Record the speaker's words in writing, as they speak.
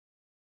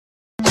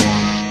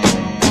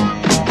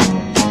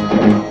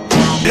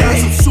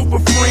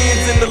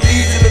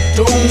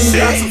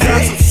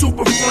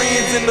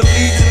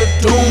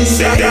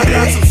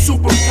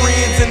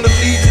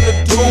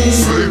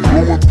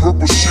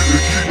simple shit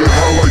and keep it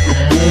high like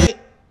the moon.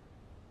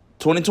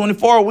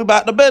 2024, we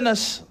back to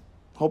business.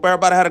 Hope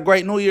everybody had a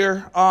great New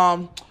Year.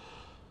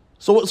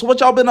 So what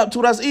y'all been up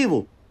to that's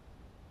evil?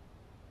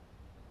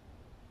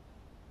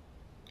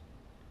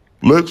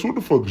 Lex, what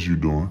the fuck is you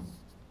doing?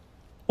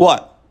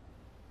 What?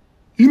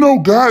 You know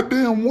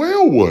goddamn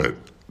well what?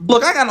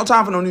 Look, I got no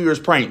time for no New Year's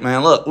prank,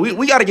 man. Look,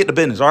 we got to get to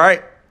business, all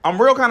right? I'm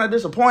real kind of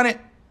disappointed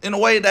in a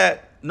way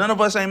that none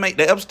of us ain't make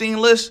the Epstein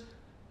list,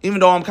 even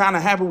though I'm kind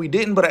of happy we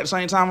didn't. But at the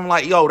same time, I'm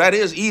like, yo, that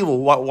is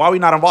evil. Why we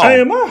not involved?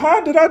 Hey, am I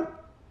high?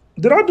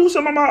 Did I do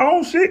some of my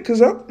own shit?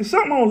 Because it's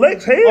something on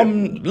Lex's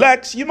head.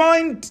 Lex, you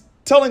mind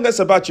telling us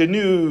about your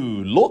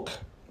new look?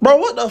 Bro,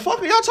 what the fuck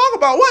are y'all talking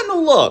about? What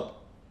new look?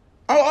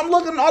 I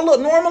look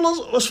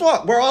normal as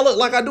fuck, bro. I look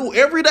like I do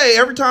every day,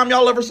 every time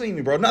y'all ever see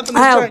me, bro. Nothing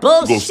has changed.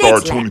 We're gonna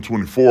start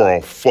 2024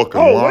 off fucking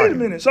lying. Wait a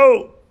minute.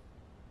 So,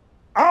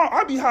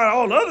 I be high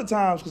all the other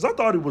times because I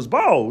thought it was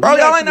bald. Bro,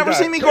 y'all ain't never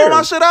seen me grow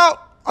my shit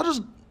out? I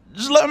just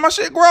letting my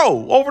shit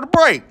grow over the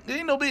break. It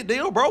ain't no big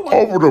deal, bro.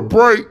 Over the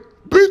break?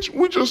 Bitch,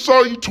 we just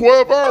saw you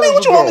 12 hours ago.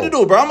 What you want me to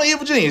do, bro? I'm an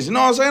evil genius. You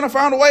know what I'm saying? I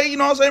found a way, you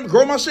know what I'm saying, to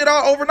grow my shit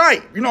out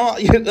overnight. You know,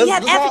 you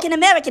have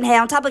African-American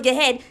hair on top of your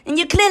head, and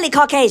you're clearly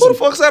Caucasian. Who the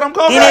fuck said I'm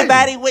Caucasian?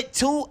 Anybody with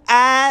two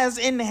eyes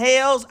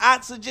inhales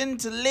oxygen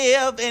to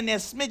live, and a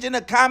smidgen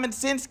of common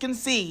sense can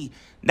see.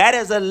 That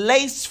is a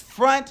lace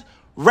front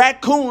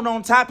raccoon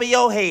on top of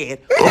your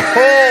head.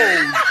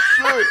 Oh,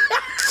 shit.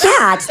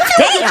 God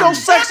damn. Get your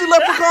sexy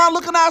leprechaun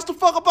looking ass the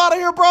fuck up out of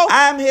here, bro.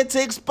 I'm here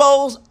to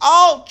expose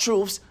all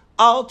truths.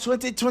 All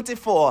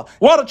 2024.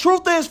 Well, the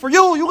truth is, for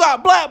you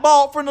got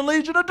blackballed from the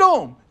Legion of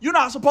Doom. You're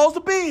not supposed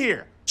to be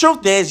here.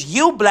 Truth is,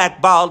 you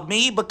blackballed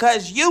me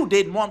because you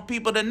didn't want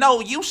people to know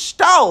you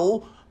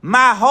stole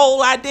my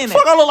whole identity.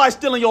 Fuck, I look like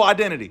stealing your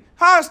identity.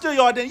 How I steal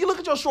your identity? You look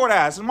at your short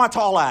ass and my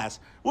tall ass.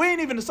 We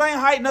ain't even the same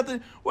height,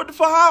 nothing. What the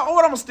fuck?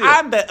 What I'm gonna steal?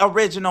 I'm the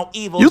original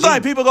evil. You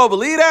think people gonna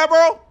believe that,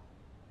 bro?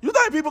 You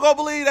think people gonna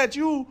believe that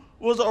you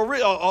was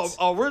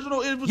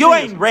original evil? You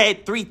ain't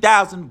read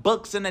 3,000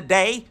 books in a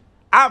day.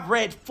 I've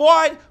read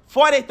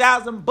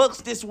 40,000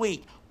 books this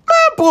week.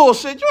 Man,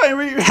 bullshit. You ain't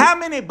read. How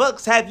many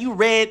books have you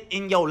read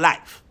in your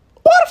life?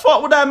 Why the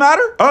fuck would that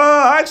matter?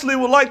 I actually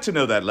would like to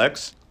know that,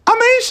 Lex. I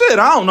mean, shit,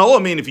 I don't know. I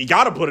mean, if you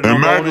gotta put it and on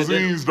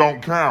magazines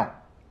don't count.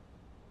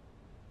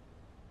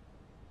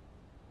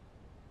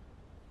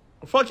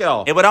 Fuck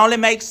y'all. It would only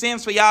make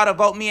sense for y'all to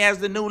vote me as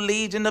the new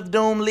Legion of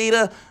Doom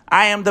leader.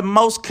 I am the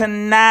most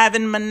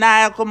conniving,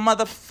 maniacal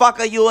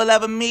motherfucker you will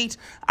ever meet.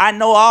 I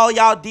know all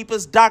y'all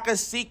deepest,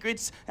 darkest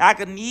secrets. I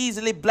can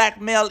easily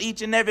blackmail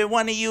each and every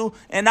one of you.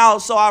 And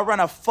also, I run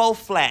a 4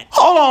 flat.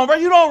 Hold on, bro.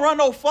 You don't run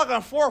no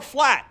fucking 4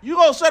 flat. You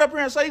gonna sit up here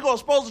and say you gonna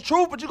expose the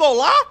truth, but you gonna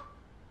lie?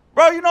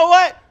 Bro, you know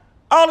what?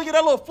 I only get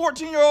that little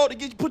 14-year-old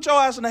to put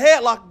your ass in the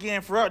headlock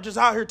again for just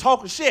out here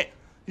talking shit.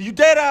 You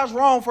dead ass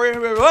wrong for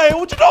everybody. Hey,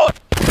 what you doing?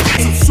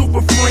 Some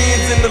super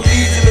friends in the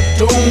Legion of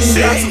Doom.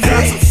 Got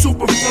some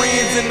super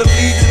friends in the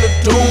Legion of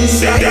Doom.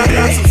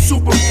 Got some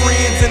super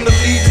friends in the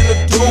Legion of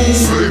Doom.